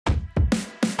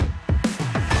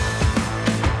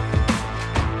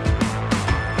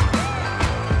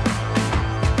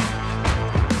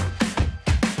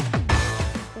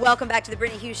welcome back to the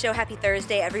Brittany Hughes Show. Happy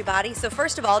Thursday, everybody. So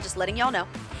first of all, just letting y'all know,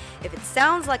 if it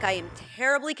sounds like I am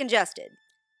terribly congested,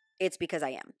 it's because I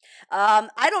am.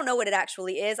 I don't know what it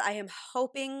actually is. I am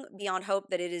hoping beyond hope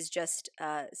that it is just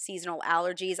seasonal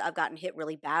allergies. I've gotten hit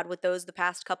really bad with those the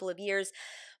past couple of years.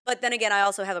 But then again, I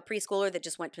also have a preschooler that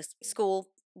just went to school,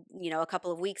 a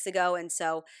couple of weeks ago. And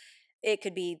so it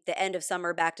could be the end of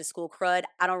summer, back to school crud.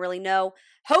 I don't really know.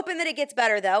 Hoping that it gets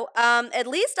better, though. At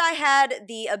least I had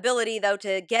the ability, though,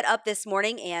 to get up this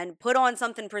morning and put on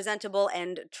something presentable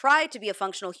and try to be a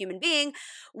functional human being,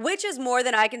 which is more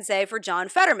than I can say for John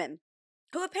Fetterman,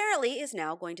 who apparently is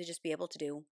now going to just be able to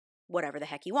do whatever the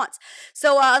heck he wants.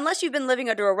 So unless you've been living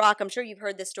under a rock, I'm sure you've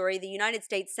heard this story. The United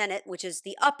States Senate, which is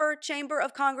the upper chamber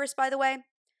of Congress, by the way,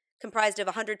 comprised of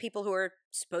 100 people who are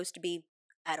supposed to be,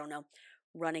 I don't know,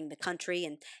 running the country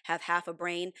and have half a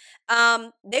brain,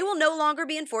 they will no longer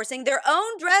be enforcing their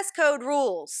own dress code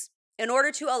rules in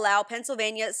order to allow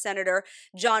Pennsylvania Senator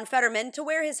John Fetterman to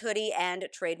wear his hoodie and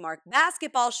trademark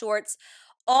basketball shorts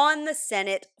on the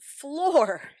Senate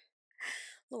floor.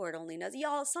 Lord only knows.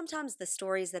 Y'all, sometimes the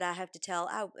stories that I have to tell,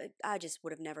 I just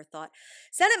would have never thought.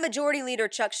 Senate Majority Leader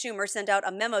Chuck Schumer sent out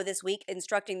a memo this week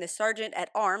instructing the Sergeant at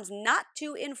Arms not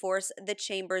to enforce the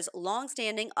chamber's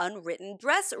longstanding unwritten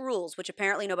dress rules, which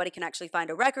apparently nobody can actually find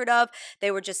a record of.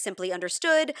 They were just simply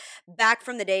understood back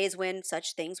from the days when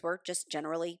such things were just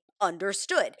generally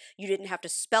understood. You didn't have to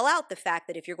spell out the fact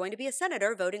that if you're going to be a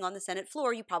senator voting on the Senate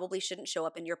floor, you probably shouldn't show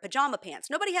up in your pajama pants.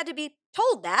 Nobody had to be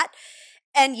told that.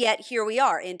 And yet here we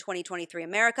are in 2023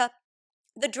 America.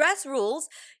 The dress rules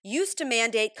used to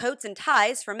mandate coats and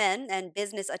ties for men and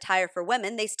business attire for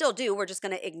women. They still do. We're just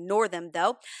going to ignore them,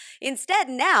 though. Instead,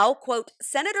 now, quote,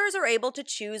 senators are able to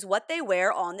choose what they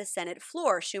wear on the Senate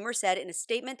floor, Schumer said in a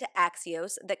statement to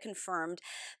Axios that confirmed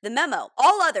the memo.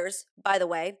 All others, by the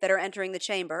way, that are entering the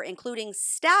chamber, including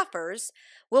staffers,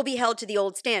 will be held to the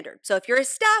old standard. So if you're a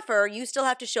staffer, you still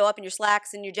have to show up in your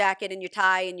slacks and your jacket and your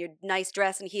tie and your nice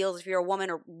dress and heels if you're a woman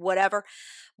or whatever.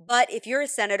 But if you're a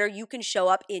senator, you can show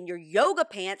up in your yoga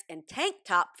pants and tank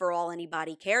top for all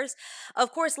anybody cares.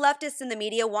 Of course, leftists in the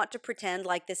media want to pretend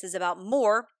like this is about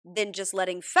more than just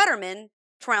letting Fetterman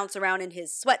trounce around in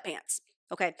his sweatpants.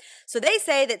 Okay, so they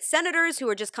say that senators who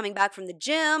are just coming back from the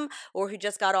gym or who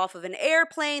just got off of an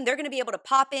airplane, they're going to be able to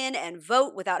pop in and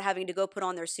vote without having to go put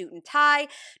on their suit and tie,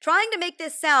 trying to make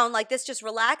this sound like this just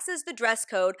relaxes the dress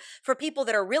code for people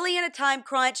that are really in a time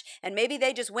crunch and maybe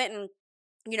they just went and,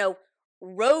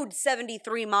 rode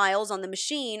 73 miles on the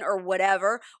machine or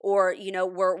whatever, or,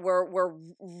 were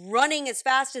running as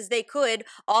fast as they could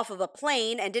off of a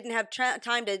plane and didn't have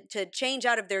time to change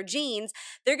out of their jeans.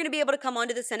 They're going to be able to come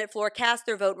onto the Senate floor, cast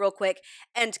their vote real quick,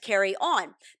 and carry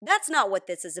on. That's not what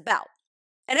this is about.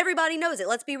 And everybody knows it.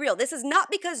 Let's be real. This is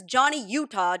not because Johnny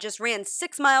Utah just ran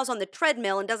 6 miles on the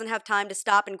treadmill and doesn't have time to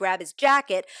stop and grab his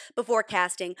jacket before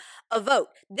casting a vote.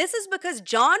 This is because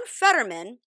John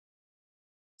Fetterman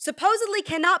supposedly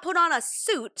cannot put on a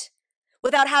suit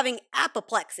without having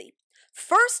apoplexy.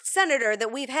 First senator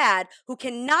that we've had who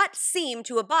cannot seem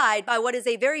to abide by what is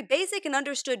a very basic and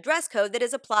understood dress code that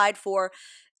is applied for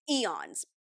eons.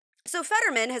 So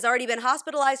Fetterman has already been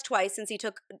hospitalized twice since he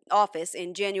took office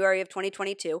in January of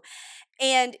 2022,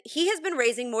 and he has been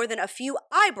raising more than a few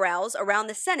eyebrows around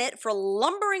the Senate for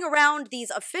lumbering around these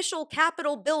official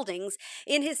Capitol buildings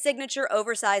in his signature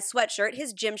oversized sweatshirt,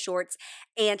 his gym shorts,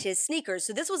 and his sneakers.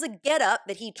 So this was a getup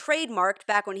that he trademarked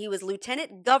back when he was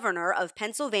lieutenant governor of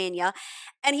Pennsylvania,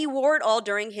 and he wore it all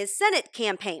during his Senate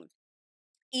campaign.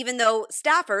 Even though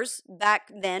staffers back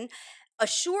then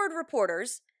assured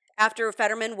reporters after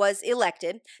Fetterman was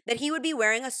elected that he would be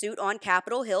wearing a suit on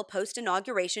Capitol Hill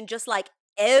post-inauguration just like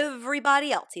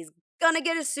everybody else. He's going to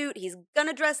get a suit. He's going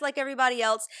to dress like everybody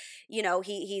else.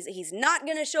 He's not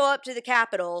going to show up to the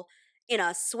Capitol in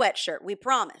a sweatshirt, we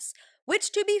promise.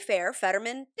 Which, to be fair,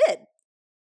 Fetterman did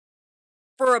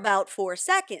for about 4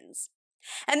 seconds.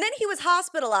 And then he was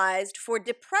hospitalized for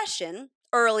depression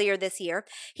earlier this year.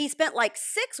 He spent like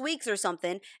 6 weeks or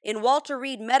something in Walter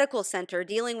Reed Medical Center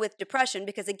dealing with depression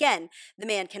because, again, the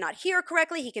man cannot hear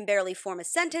correctly. He can barely form a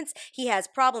sentence. He has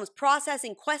problems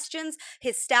processing questions.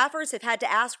 His staffers have had to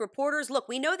ask reporters, look,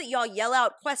 we know that y'all yell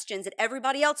out questions at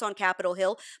everybody else on Capitol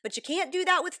Hill, but you can't do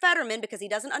that with Fetterman because he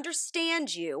doesn't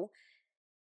understand you.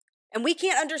 And we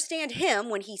can't understand him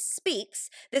when he speaks.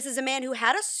 This is a man who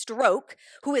had a stroke,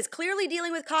 who is clearly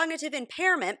dealing with cognitive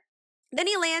impairment, Then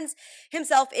he lands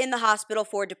himself in the hospital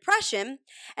for depression,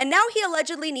 and now he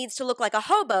allegedly needs to look like a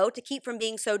hobo to keep from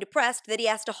being so depressed that he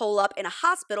has to hole up in a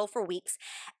hospital for weeks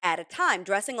at a time.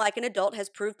 Dressing like an adult has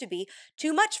proved to be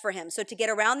too much for him. So to get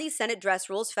around these Senate dress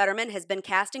rules, Fetterman has been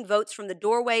casting votes from the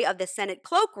doorway of the Senate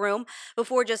cloakroom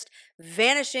before just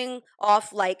vanishing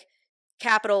off like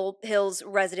Capitol Hill's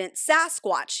resident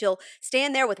Sasquatch. He'll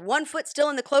stand there with one foot still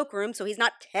in the cloakroom, so he's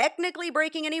not technically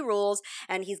breaking any rules,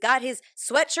 and he's got his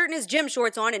sweatshirt and his gym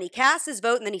shorts on, and he casts his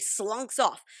vote, and then he slunks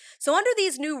off. So under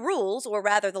these new rules, or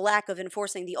rather the lack of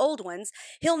enforcing the old ones,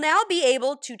 he'll now be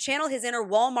able to channel his inner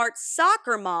Walmart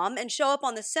soccer mom and show up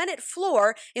on the Senate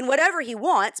floor in whatever he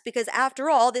wants, because after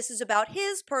all, this is about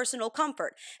his personal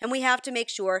comfort, and we have to make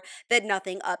sure that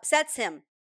nothing upsets him.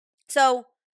 So,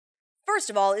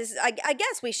 first of all, I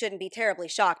guess we shouldn't be terribly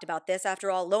shocked about this.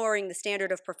 After all, lowering the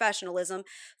standard of professionalism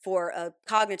for a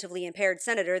cognitively impaired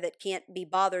senator that can't be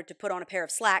bothered to put on a pair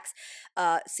of slacks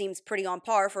seems pretty on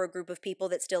par for a group of people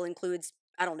that still includes,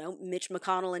 I don't know, Mitch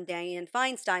McConnell and Dianne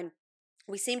Feinstein.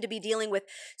 We seem to be dealing with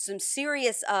some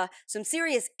serious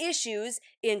issues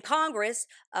in Congress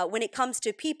when it comes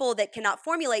to people that cannot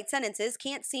formulate sentences,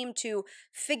 can't seem to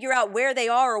figure out where they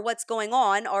are or what's going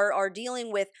on, are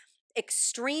dealing with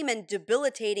extreme and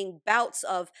debilitating bouts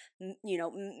of,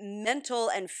 mental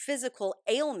and physical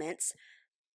ailments.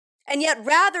 And yet,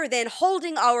 rather than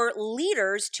holding our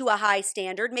leaders to a high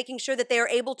standard, making sure that they are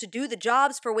able to do the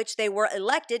jobs for which they were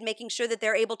elected, making sure that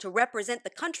they're able to represent the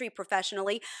country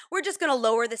professionally, we're just going to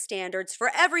lower the standards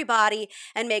for everybody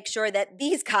and make sure that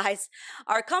these guys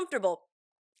are comfortable.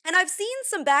 And I've seen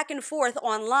some back and forth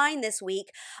online this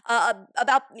week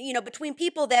about, between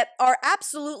people that are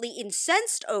absolutely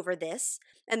incensed over this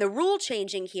and the rule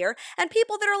changing here, and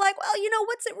people that are like, well,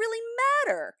 what's it really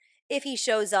matter if he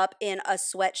shows up in a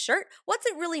sweatshirt? What's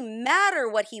it really matter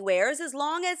what he wears as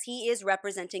long as he is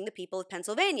representing the people of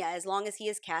Pennsylvania, as long as he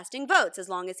is casting votes, as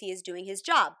long as he is doing his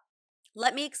job?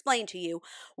 Let me explain to you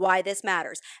why this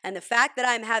matters. And the fact that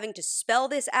I'm having to spell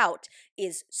this out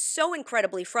is so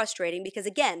incredibly frustrating because,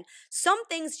 again, some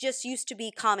things just used to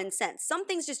be common sense. Some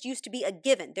things just used to be a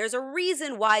given. There's a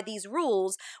reason why these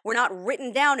rules were not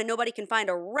written down and nobody can find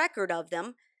a record of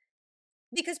them,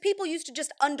 because people used to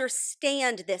just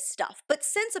understand this stuff. But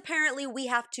since apparently we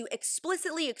have to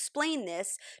explicitly explain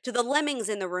this to the lemmings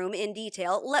in the room in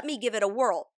detail, let me give it a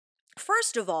whirl.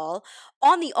 First of all,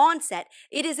 on the onset,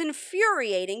 it is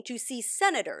infuriating to see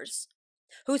senators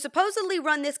who supposedly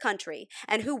run this country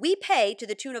and who we pay to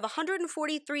the tune of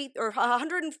 $143,000 or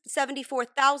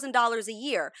 $174,000 a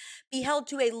year be held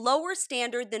to a lower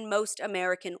standard than most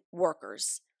American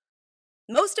workers.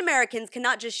 Most Americans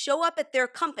cannot just show up at their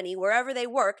company, wherever they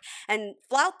work, and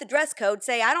flout the dress code,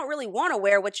 say, I don't really want to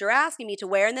wear what you're asking me to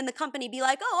wear, and then the company be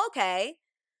like, oh, okay.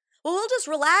 Well, we'll just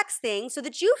relax things so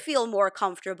that you feel more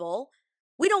comfortable.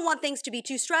 We don't want things to be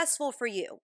too stressful for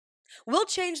you. We'll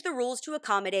change the rules to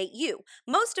accommodate you.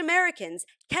 Most Americans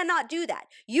cannot do that.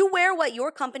 You wear what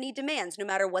your company demands, no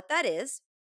matter what that is.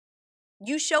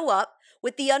 You show up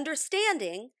with the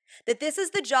understanding that this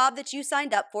is the job that you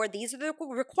signed up for. These are the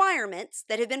requirements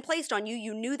that have been placed on you.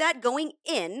 You knew that going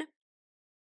in.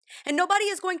 And nobody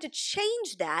is going to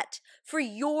change that for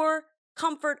your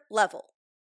comfort level.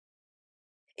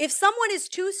 If someone is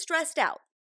too stressed out,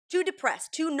 too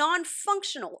depressed, too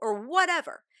non-functional, or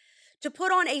whatever, to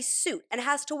put on a suit and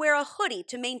has to wear a hoodie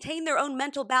to maintain their own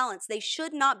mental balance, they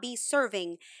should not be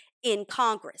serving in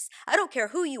Congress. I don't care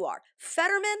who you are,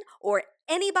 Fetterman or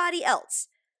anybody else.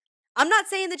 I'm not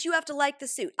saying that you have to like the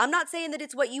suit. I'm not saying that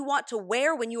it's what you want to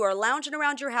wear when you are lounging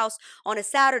around your house on a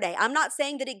Saturday. I'm not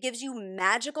saying that it gives you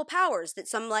magical powers that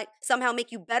somehow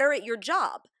make you better at your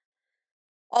job.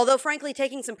 Although, frankly,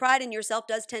 taking some pride in yourself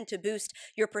does tend to boost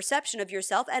your perception of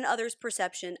yourself and others'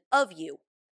 perception of you.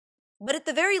 But at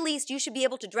the very least, you should be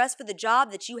able to dress for the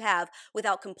job that you have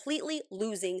without completely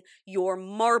losing your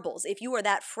marbles. If you are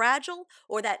that fragile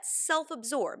or that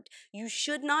self-absorbed, you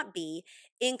should not be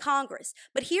in Congress.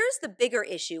 But here's the bigger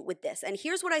issue with this, and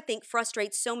here's what I think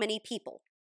frustrates so many people.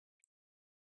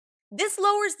 This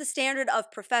lowers the standard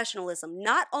of professionalism,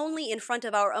 not only in front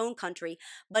of our own country,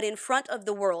 but in front of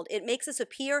the world. It makes us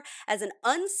appear as an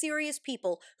unserious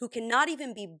people who cannot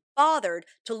even be bothered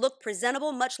to look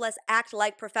presentable, much less act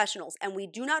like professionals. And we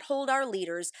do not hold our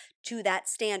leaders to that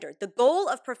standard. The goal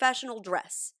of professional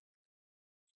dress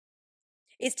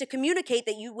is to communicate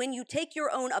that when you take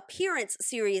your own appearance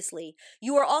seriously,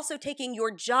 you are also taking your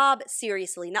job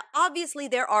seriously. Now, obviously,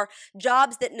 there are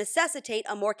jobs that necessitate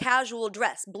a more casual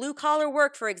dress. Blue-collar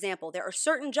work, for example. There are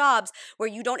certain jobs where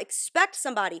you don't expect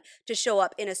somebody to show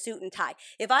up in a suit and tie.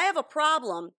 If I have a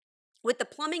problem with the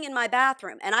plumbing in my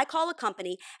bathroom and I call a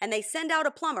company and they send out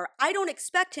a plumber, I don't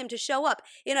expect him to show up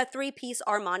in a 3-piece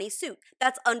Armani suit.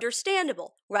 That's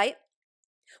understandable, right?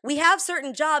 We have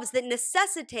certain jobs that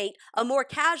necessitate a more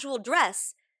casual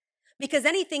dress because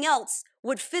anything else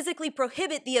would physically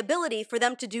prohibit the ability for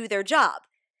them to do their job.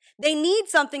 They need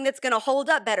something that's going to hold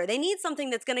up better. They need something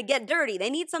that's going to get dirty.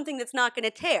 They need something that's not going to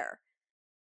tear.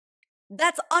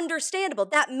 That's understandable.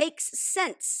 That makes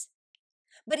sense.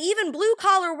 But even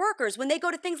blue-collar workers, when they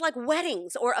go to things like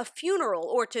weddings or a funeral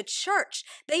or to church,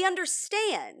 they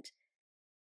understand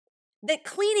that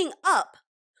cleaning up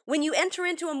when you enter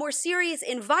into a more serious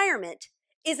environment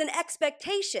is an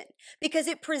expectation because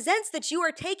it presents that you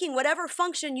are taking whatever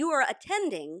function you are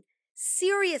attending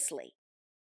seriously.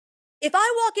 If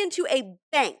I walk into a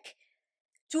bank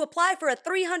to apply for a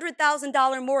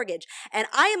 $300,000 mortgage and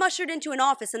I am ushered into an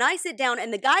office and I sit down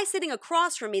and the guy sitting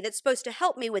across from me that's supposed to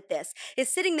help me with this is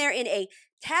sitting there in a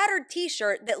tattered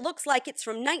t-shirt that looks like it's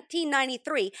from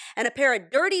 1993 and a pair of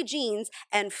dirty jeans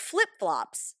and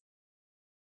flip-flops,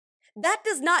 that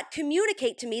does not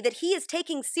communicate to me that he is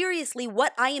taking seriously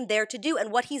what I am there to do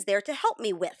and what he's there to help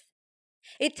me with.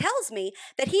 It tells me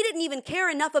that he didn't even care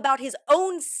enough about his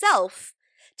own self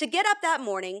to get up that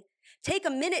morning, take a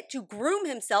minute to groom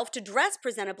himself, to dress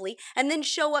presentably, and then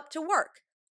show up to work.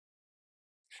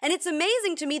 And it's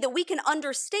amazing to me that we can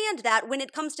understand that when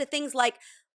it comes to things like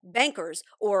bankers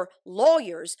or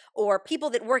lawyers or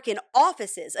people that work in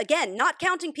offices. Again, not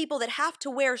counting people that have to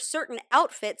wear certain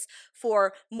outfits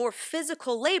for more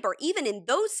physical labor. Even in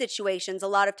those situations, a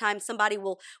lot of times somebody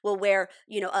will wear,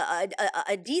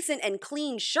 a decent and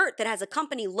clean shirt that has a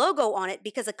company logo on it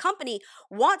because a company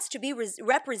wants to be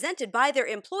represented by their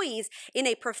employees in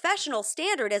a professional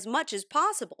standard as much as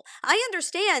possible. I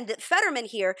understand that Fetterman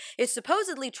here is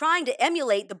supposedly trying to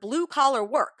emulate the blue-collar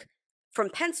work from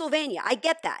Pennsylvania. I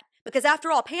get that. Because after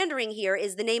all, pandering here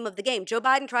is the name of the game. Joe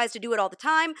Biden tries to do it all the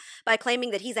time by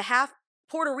claiming that he's a half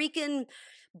Puerto Rican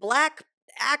black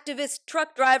activist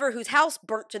truck driver whose house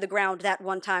burnt to the ground that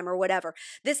one time or whatever.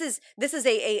 This is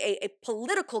a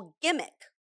political gimmick.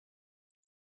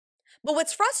 But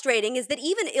what's frustrating is that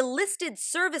even enlisted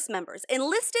service members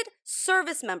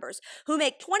who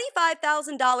make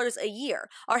 $25,000 a year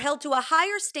are held to a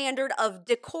higher standard of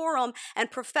decorum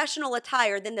and professional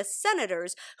attire than the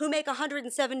senators who make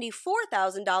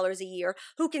 $174,000 a year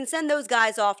who can send those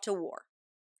guys off to war.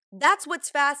 That's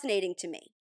what's fascinating to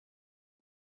me.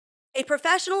 A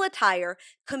professional attire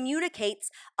communicates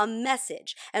a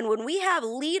message. And when we have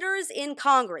leaders in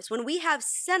Congress, when we have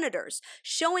senators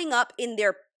showing up in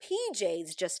their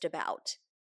PJs just about,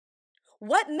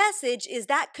 what message is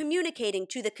that communicating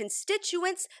to the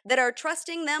constituents that are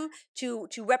trusting them to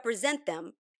represent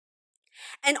them?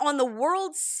 And on the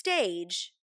world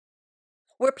stage,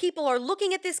 where people are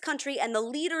looking at this country and the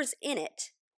leaders in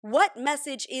it, what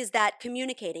message is that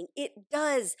communicating? It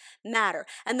does matter.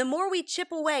 And the more we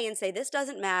chip away and say, this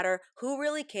doesn't matter, who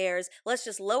really cares? Let's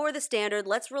just lower the standard.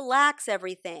 Let's relax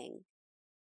everything.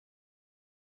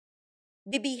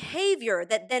 The behavior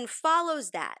that then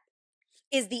follows that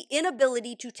is the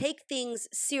inability to take things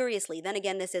seriously. Then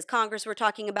again, this is Congress we're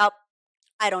talking about.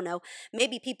 I don't know.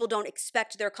 Maybe people don't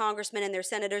expect their congressmen and their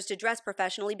senators to dress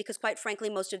professionally because, quite frankly,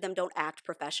 most of them don't act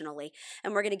professionally.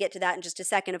 And we're going to get to that in just a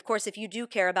second. Of course, if you do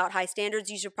care about high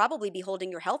standards, you should probably be holding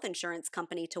your health insurance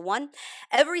company to one.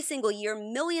 Every single year,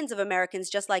 millions of Americans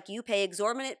just like you pay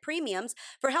exorbitant premiums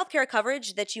for healthcare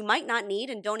coverage that you might not need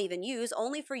and don't even use,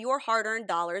 only for your hard-earned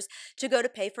dollars to go to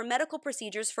pay for medical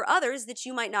procedures for others that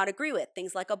you might not agree with,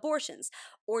 things like abortions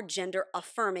or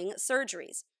gender-affirming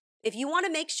surgeries. If you want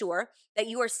to make sure that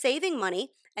you are saving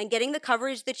money and getting the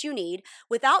coverage that you need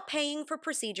without paying for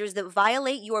procedures that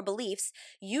violate your beliefs,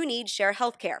 you need Share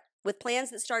Healthcare. With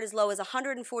plans that start as low as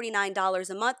 $149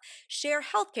 a month, Share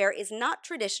Healthcare is not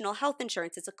traditional health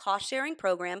insurance. It's a cost-sharing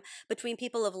program between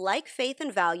people of like faith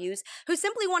and values who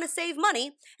simply want to save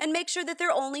money and make sure that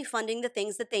they're only funding the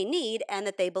things that they need and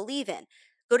that they believe in.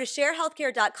 Go to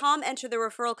sharehealthcare.com, enter the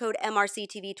referral code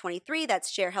MRCTV23, that's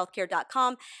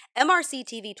sharehealthcare.com,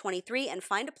 MRCTV23, and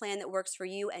find a plan that works for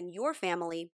you and your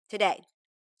family today.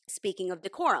 Speaking of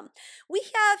decorum, we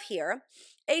have here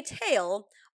a tale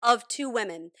of two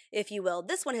women, if you will.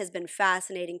 This one has been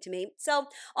fascinating to me. So,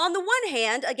 on the one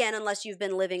hand, again, unless you've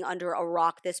been living under a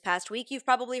rock this past week, you've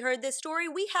probably heard this story.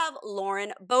 We have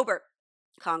Lauren Boebert,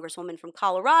 Congresswoman from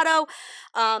Colorado,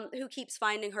 who keeps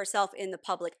finding herself in the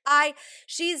public eye.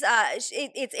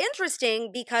 It's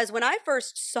interesting because when I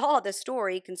first saw the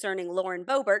story concerning Lauren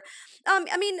Boebert, I'm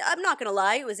not going to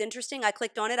lie, it was interesting. I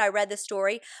clicked on it, I read the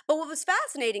story. But what was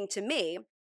fascinating to me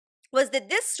was that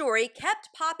this story kept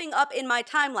popping up in my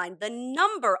timeline. The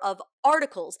number of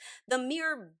articles, the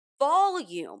mere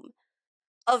volume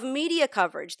of media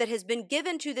coverage that has been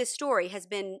given to this story has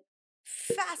been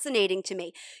fascinating to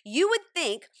me. You would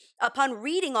think, upon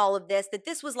reading all of this, that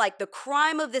this was like the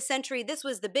crime of the century. This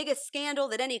was the biggest scandal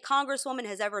that any congresswoman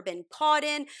has ever been caught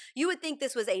in. You would think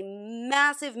this was a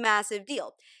massive, massive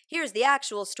deal. Here's the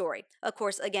actual story. Of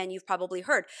course, again, you've probably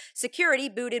heard. Security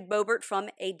booted Boebert from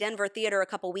a Denver theater a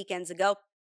couple weekends ago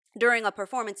during a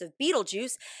performance of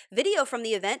Beetlejuice. Video from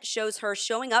the event shows her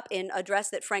showing up in a dress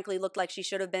that frankly looked like she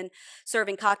should have been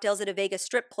serving cocktails at a Vegas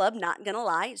strip club. Not gonna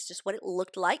lie, it's just what it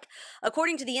looked like.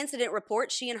 According to the incident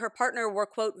report, she and her partner were,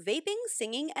 quote, vaping,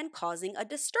 singing, and causing a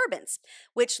disturbance,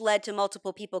 which led to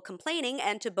multiple people complaining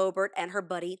and to Boebert and her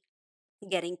buddy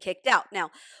getting kicked out.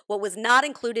 Now, what was not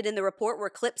included in the report were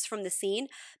clips from the scene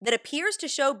that appears to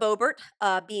show Boebert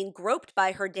being groped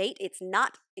by her date. It's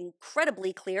not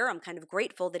incredibly clear. I'm kind of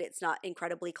grateful that it's not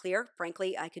incredibly clear.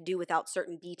 Frankly, I could do without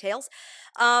certain details.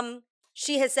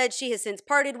 She has said she has since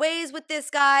parted ways with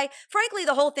this guy. Frankly,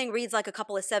 the whole thing reads like a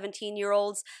couple of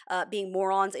 17-year-olds being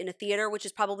morons in a theater, which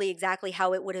is probably exactly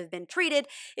how it would have been treated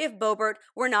if Boebert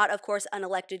were not, of course, an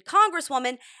elected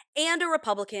congresswoman and a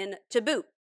Republican to boot.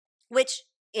 Which,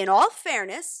 in all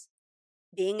fairness,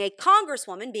 being a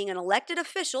congresswoman, being an elected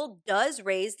official, does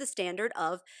raise the standard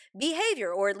of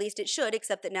behavior, or at least it should,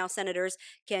 except that now senators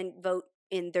can vote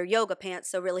in their yoga pants,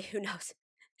 so really, who knows?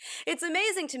 It's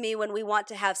amazing to me when we want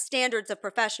to have standards of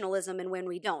professionalism and when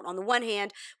we don't. On the one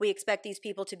hand, we expect these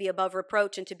people to be above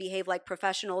reproach and to behave like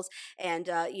professionals and,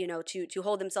 to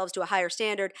hold themselves to a higher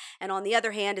standard. And on the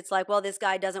other hand, it's like, well, this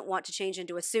guy doesn't want to change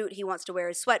into a suit. He wants to wear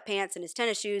his sweatpants and his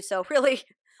tennis shoes. So really,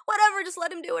 whatever, just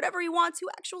let him do whatever he wants. Who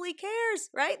actually cares,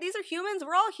 right? These are humans.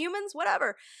 We're all humans,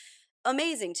 whatever.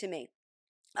 Amazing to me.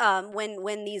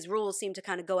 When these rules seem to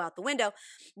kind of go out the window.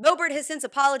 Boebert has since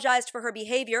apologized for her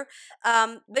behavior,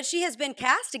 but she has been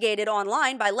castigated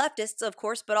online by leftists, of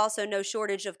course, but also no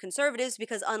shortage of conservatives,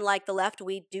 because unlike the left,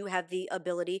 we do have the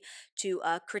ability to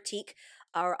critique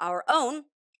our own.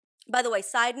 By the way,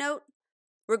 side note,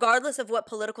 regardless of what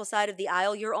political side of the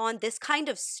aisle you're on, this kind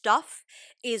of stuff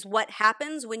is what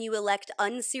happens when you elect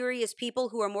unserious people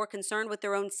who are more concerned with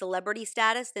their own celebrity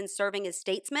status than serving as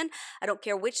statesmen. I don't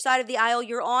care which side of the aisle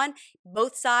you're on.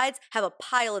 Both sides have a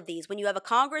pile of these. When you have a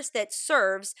Congress that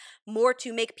serves more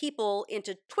to make people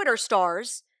into Twitter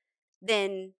stars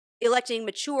than electing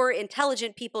mature,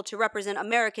 intelligent people to represent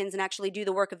Americans and actually do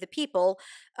the work of the people.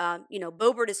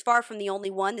 Boebert is far from the only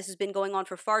one. This has been going on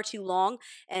for far too long,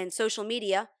 and social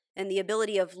media and the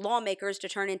ability of lawmakers to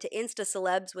turn into Insta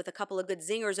celebs with a couple of good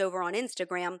zingers over on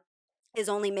Instagram is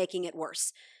only making it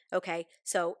worse. Okay,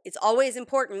 so it's always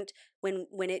important when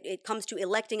it comes to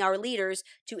electing our leaders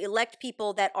to elect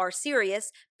people that are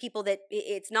serious, people that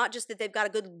it's not just that they've got a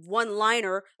good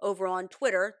one-liner over on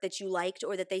Twitter that you liked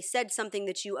or that they said something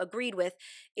that you agreed with.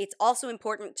 It's also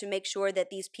important to make sure that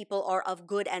these people are of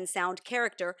good and sound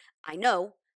character. I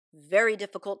know, very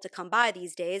difficult to come by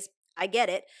these days. I get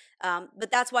it, but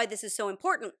that's why this is so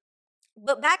important.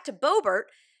 But back to Boebert,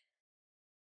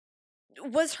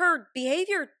 was her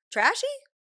behavior trashy?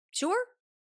 Sure.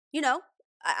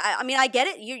 I mean, I get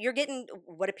it. You're getting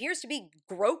what appears to be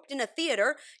groped in a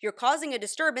theater. You're causing a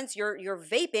disturbance. You're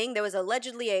vaping. There was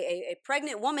allegedly a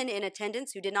pregnant woman in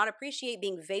attendance who did not appreciate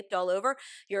being vaped all over.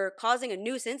 You're causing a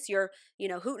nuisance. You're,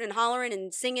 hooting and hollering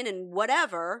and singing and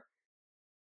whatever.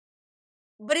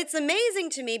 But it's amazing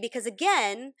to me because,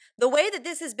 again, the way that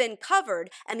this has been covered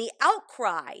and the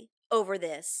outcry over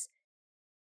this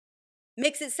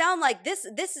makes it sound like this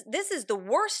is the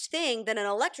worst thing that an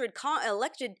elected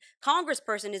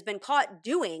congressperson has been caught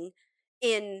doing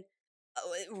in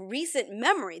recent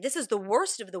memory. This is the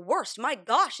worst of the worst. My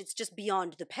gosh, it's just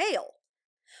beyond the pale.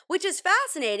 Which is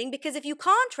fascinating because if you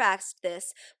contrast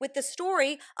this with the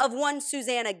story of one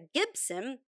Susanna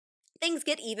Gibson, things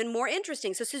get even more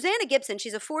interesting. So Susanna Gibson,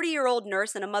 she's a 40-year-old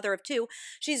nurse and a mother of two.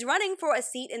 She's running for a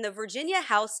seat in the Virginia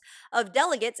House of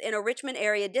Delegates in a Richmond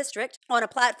area district on a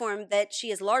platform that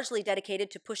she is largely dedicated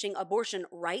to pushing abortion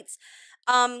rights.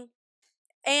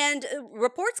 And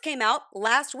reports came out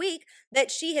last week that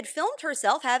she had filmed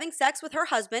herself having sex with her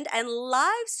husband and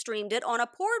live streamed it on a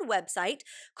porn website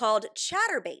called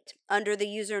Chatterbait under the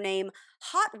username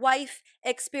Hot Wife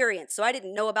Experience. So I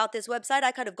didn't know about this website.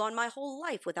 I could have gone my whole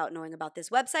life without knowing about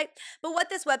this website. But what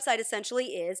this website essentially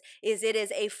is it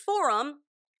is a forum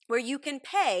where you can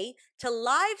pay to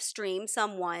live stream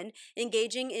someone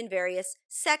engaging in various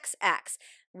sex acts.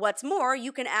 What's more,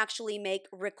 you can actually make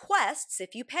requests.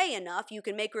 If you pay enough, you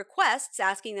can make requests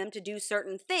asking them to do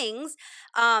certain things.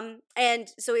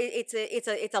 And so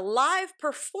it's a live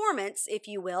performance, if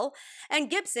you will. And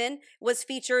Gibson was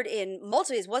featured in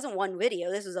multiple, it wasn't one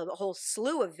video, this was a whole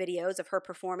slew of videos of her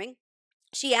performing.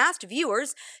 She asked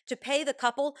viewers to pay the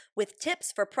couple with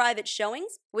tips for private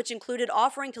showings, which included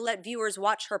offering to let viewers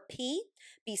watch her pee,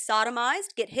 be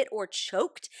sodomized, get hit or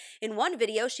choked. In one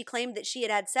video, she claimed that she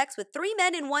had had sex with 3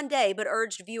 men in one day, but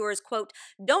urged viewers, quote,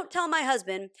 "Don't tell my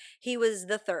husband, he was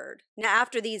the third." Now,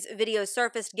 after these videos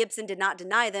surfaced, Gibson did not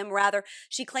deny them. Rather,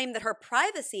 she claimed that her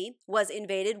privacy was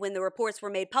invaded when the reports were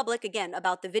made public, again,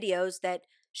 about the videos that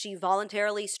she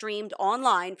voluntarily streamed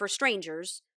online for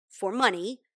strangers for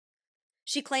money.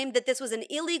 She claimed that this was an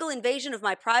illegal invasion of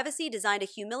my privacy designed to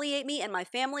humiliate me and my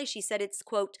family. She said it's,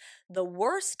 quote, "the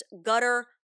worst gutter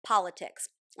politics."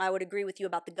 I would agree with you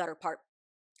about the gutter part.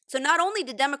 So not only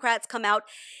did Democrats come out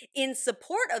in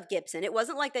support of Gibson, it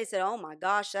wasn't like they said, "Oh my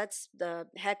gosh, that's the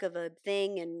heck of a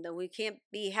thing and we can't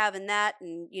be having that,"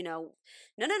 and,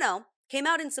 no. Came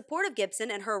out in support of Gibson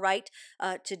and her right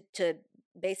to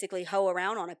basically hoe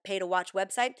around on a pay-to-watch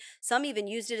website. Some even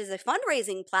used it as a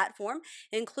fundraising platform,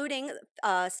 including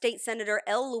State Senator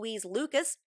L. Louise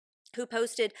Lucas, who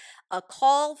posted a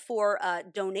call for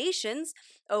donations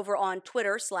over on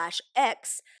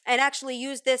Twitter/X, and actually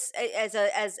used this as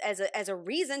a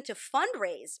reason to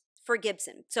fundraise for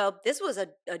Gibson. So this was a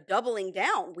doubling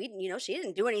down. She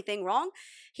didn't do anything wrong.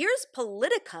 Here's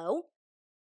Politico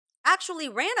actually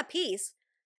ran a piece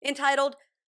entitled,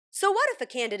 "So what if a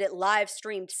candidate live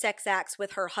streamed sex acts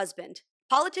with her husband?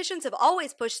 Politicians have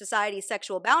always pushed society's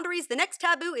sexual boundaries. The next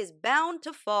taboo is bound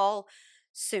to fall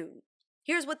soon."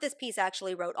 Here's what this piece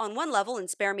actually wrote. On one level, and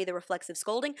spare me the reflexive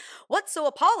scolding, what's so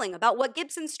appalling about what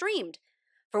Gibson streamed?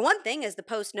 For one thing, as the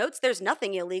Post notes, there's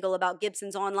nothing illegal about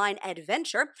Gibson's online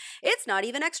adventure. It's not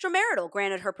even extramarital.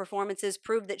 Granted, her performances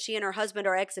proved that she and her husband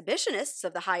are exhibitionists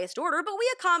of the highest order, but we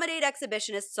accommodate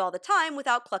exhibitionists all the time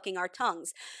without clucking our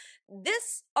tongues.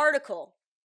 This article,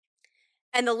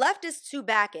 and the leftists who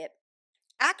back it,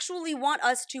 actually want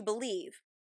us to believe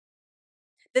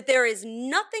that there is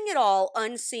nothing at all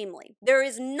unseemly. There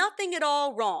is nothing at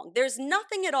all wrong. There's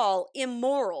nothing at all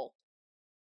immoral,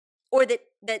 or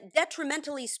that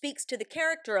detrimentally speaks to the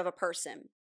character of a person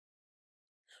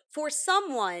for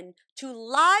someone to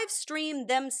live stream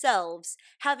themselves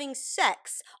having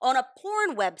sex on a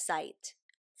porn website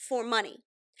for money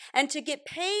and to get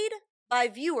paid by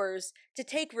viewers to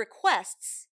take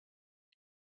requests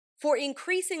for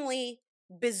increasingly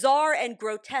bizarre and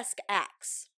grotesque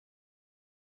acts.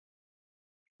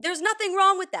 There's nothing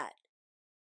wrong with that.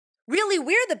 Really,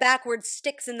 we're the backward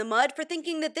sticks in the mud for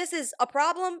thinking that this is a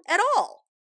problem at all.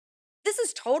 This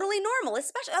is totally normal,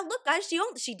 especially, look, guys,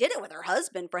 she did it with her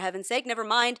husband, for heaven's sake. Never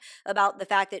mind about the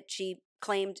fact that she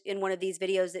claimed in one of these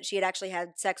videos that she had actually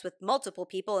had sex with multiple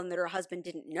people and that her husband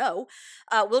didn't know.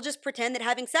 We'll just pretend that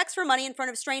having sex for money in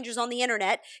front of strangers on the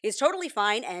internet is totally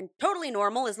fine and totally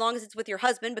normal as long as it's with your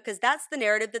husband, because that's the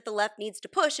narrative that the left needs to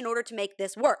push in order to make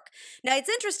this work. Now, it's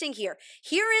interesting here.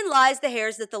 Herein lies the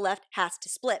hairs that the left has to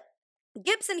split.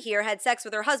 Gibson here had sex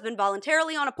with her husband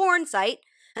voluntarily on a porn site,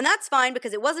 and that's fine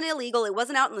because it wasn't illegal. It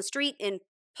wasn't out in the street in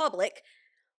public.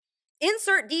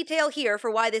 Insert detail here for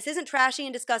why this isn't trashy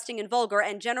and disgusting and vulgar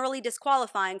and generally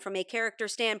disqualifying from a character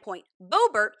standpoint.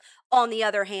 Boebert, on the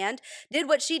other hand, did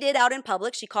what she did out in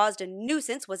public. She caused a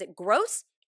nuisance. Was it gross?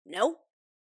 No.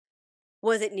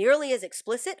 Was it nearly as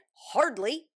explicit?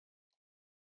 Hardly.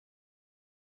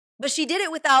 But she did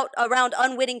it around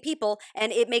unwitting people,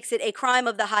 and it makes it a crime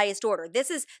of the highest order.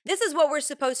 This is what we're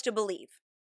supposed to believe.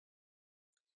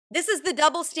 This is the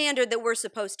double standard that we're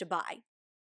supposed to buy.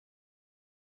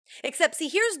 Except, see,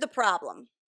 here's the problem.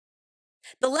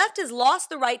 The left has lost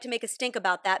the right to make a stink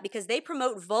about that because they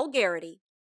promote vulgarity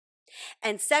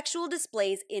and sexual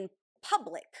displays in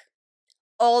public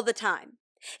all the time.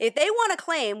 If they want to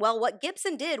claim, well, what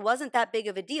Gibson did wasn't that big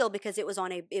of a deal because it was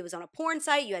on a porn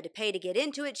site, you had to pay to get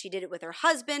into it, she did it with her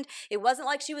husband, it wasn't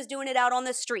like she was doing it out on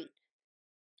the street.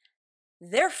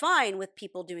 They're fine with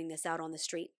people doing this out on the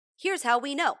street. Here's how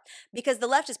we know. Because the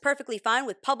left is perfectly fine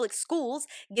with public schools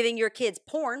giving your kids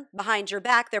porn behind your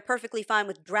back. They're perfectly fine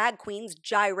with drag queens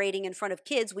gyrating in front of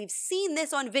kids. We've seen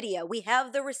this on video. We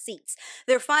have the receipts.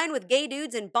 They're fine with gay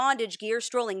dudes in bondage gear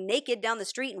strolling naked down the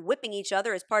street and whipping each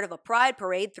other as part of a pride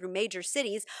parade through major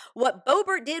cities. What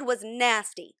Boebert did was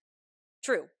nasty.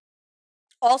 True.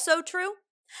 Also true,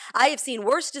 I have seen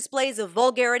worse displays of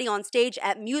vulgarity on stage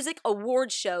at music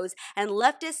award shows, and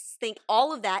leftists think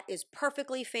all of that is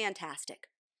perfectly fantastic.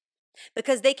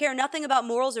 because they care nothing about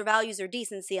morals or values or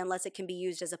decency unless it can be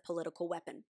used as a political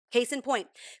weapon. Case in point,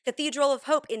 Cathedral of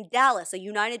Hope in Dallas, a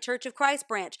United Church of Christ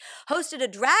branch, hosted a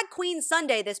drag queen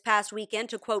Sunday this past weekend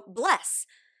to, quote, bless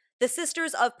the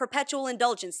Sisters of Perpetual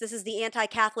Indulgence. This is the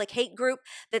anti-Catholic hate group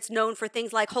that's known for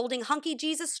things like holding hunky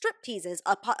Jesus stripteases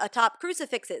atop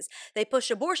crucifixes. They push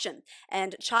abortion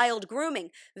and child grooming.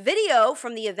 Video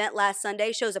from the event last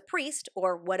Sunday shows a priest,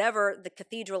 or whatever the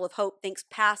Cathedral of Hope thinks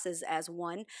passes as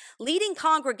one, leading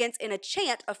congregants in a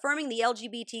chant affirming the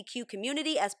LGBTQ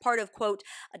community as part of, quote,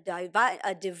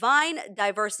 a divine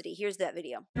diversity. Here's that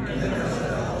video.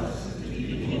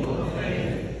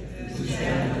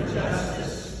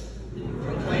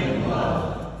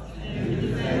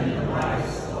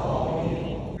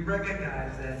 We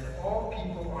recognize that all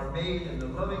people are made in the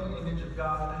loving image of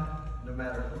God, no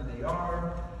matter who they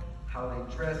are, how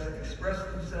they dress and express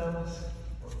themselves,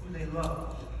 or who they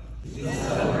love. We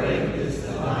celebrate this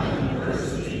divine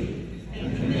diversity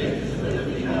and commit to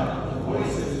lifting up the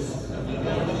voices of the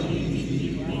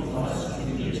LGBTQ+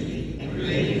 community and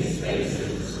creating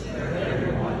spaces where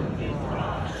everyone can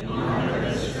thrive. In honor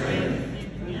and strength,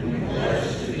 and we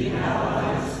pledge to be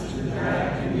allies to the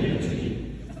drag community,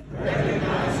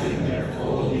 recognizing their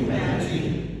full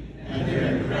humanity and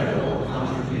their incredible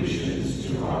contributions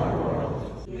to our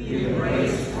world. We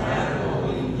embrace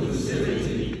radical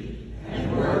inclusivity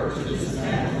and work to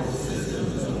dismantle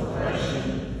systems of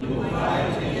oppression. We will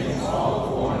fight against all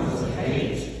forms of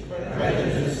hate,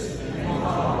 prejudice, and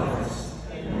intolerance,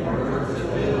 in order to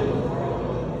build a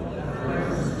world that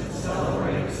affirms and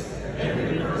celebrates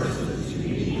every person's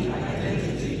unique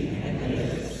identity and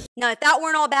gifts. Now, if that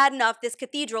weren't all bad enough, this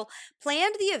cathedral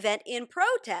planned the event in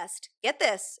protest, get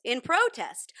this, in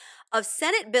protest of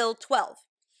Senate Bill 12,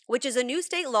 which is a new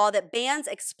state law that bans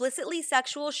explicitly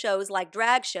sexual shows like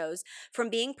drag shows from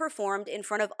being performed in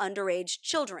front of underage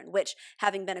children, which,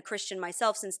 having been a Christian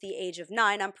myself since the age of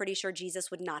 9, I'm pretty sure Jesus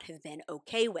would not have been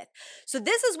okay with. So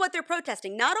this is what they're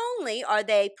protesting. Not only are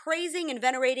they praising and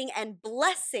venerating and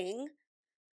blessing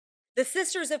the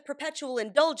Sisters of Perpetual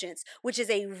Indulgence, which is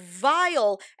a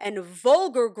vile and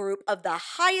vulgar group of the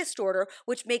highest order,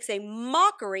 which makes a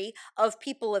mockery of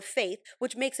people of faith,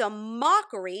 which makes a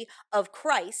mockery of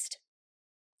Christ,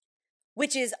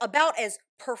 which is about as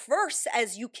perverse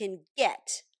as you can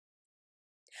get.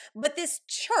 But this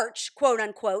church, quote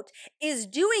unquote, is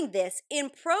doing this in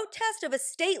protest of a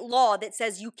state law that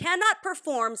says you cannot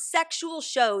perform sexual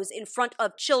shows in front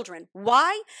of children.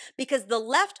 Why? Because the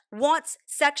left wants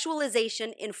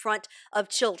sexualization in front of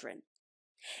children.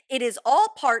 It is all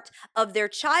part of their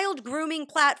child grooming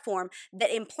platform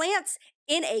that implants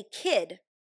in a kid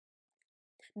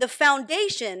the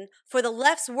foundation for the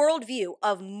left's worldview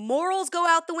of morals go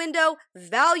out the window,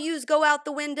 values go out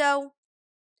the window.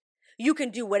 You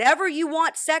can do whatever you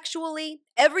want sexually.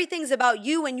 Everything's about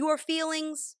you and your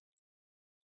feelings.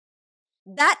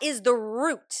 That is the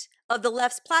root of the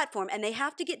left's platform, and they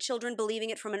have to get children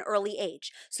believing it from an early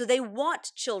age. So they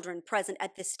want children present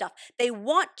at this stuff. They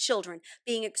want children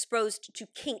being exposed to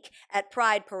kink at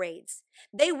pride parades.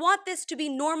 They want this to be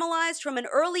normalized from an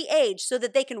early age so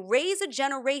that they can raise a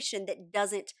generation that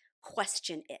doesn't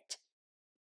question it.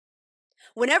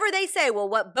 Whenever they say, well,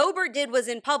 what Boebert did was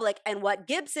in public and what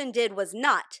Gibson did was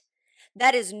not,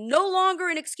 that is no longer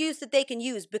an excuse that they can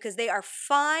use because they are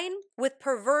fine with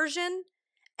perversion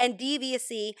and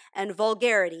deviancy and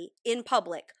vulgarity in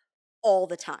public all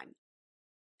the time.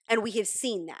 And we have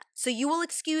seen that. So you will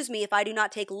excuse me if I do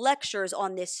not take lectures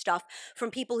on this stuff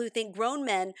from people who think grown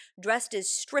men dressed as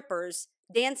strippers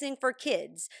dancing for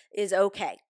kids is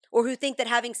okay, or who think that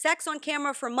having sex on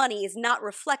camera for money is not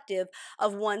reflective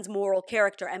of one's moral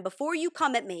character. And before you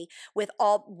come at me with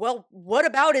all, well,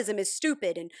 whataboutism is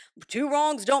stupid, and two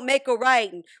wrongs don't make a right,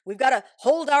 and we've got to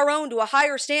hold our own to a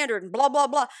higher standard, and blah, blah,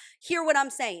 blah. Hear what I'm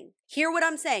saying. Hear what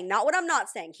I'm saying. Not what I'm not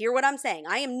saying. Hear what I'm saying.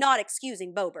 I am not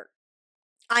excusing Boebert.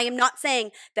 I am not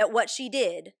saying that what she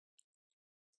did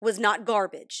was not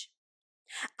garbage.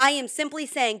 I am simply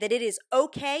saying that it is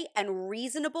okay and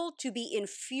reasonable to be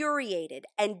infuriated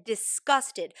and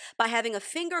disgusted by having a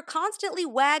finger constantly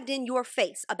wagged in your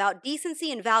face about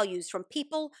decency and values from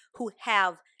people who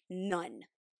have none.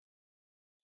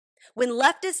 When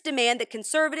leftists demand that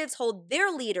conservatives hold their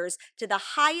leaders to the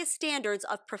highest standards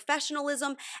of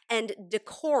professionalism and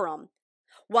decorum,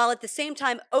 while at the same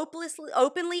time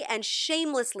openly and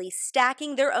shamelessly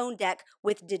stacking their own deck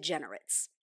with degenerates.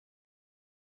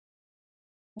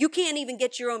 You can't even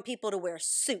get your own people to wear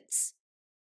suits,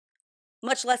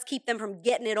 much less keep them from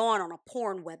getting it on a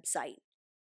porn website.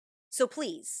 So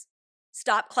please,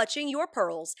 stop clutching your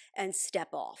pearls and step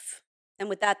off. And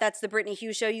with that, that's the Brittany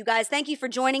Hughes Show, you guys. Thank you for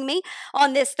joining me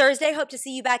on this Thursday. Hope to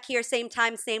see you back here, same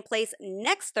time, same place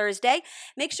next Thursday.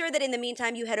 Make sure that in the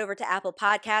meantime, you head over to Apple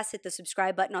Podcasts, hit the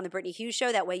subscribe button on the Brittany Hughes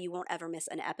Show. That way you won't ever miss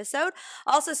an episode.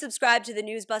 Also, subscribe to the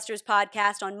Newsbusters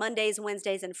podcast on Mondays,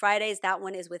 Wednesdays, and Fridays. That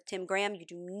one is with Tim Graham. You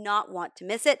do not want to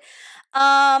miss it.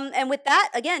 And with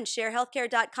that, again,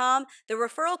 sharehealthcare.com. The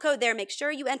referral code there, make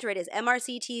sure you enter it, is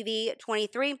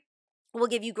MRCTV23. We'll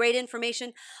give you great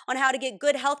information on how to get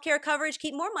good healthcare coverage,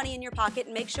 keep more money in your pocket,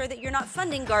 and make sure that you're not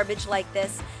funding garbage like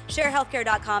this.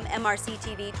 Sharehealthcare.com,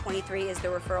 MRCTV23 is the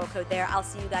referral code there. I'll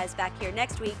see you guys back here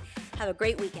next week. Have a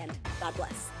great weekend. God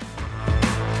bless.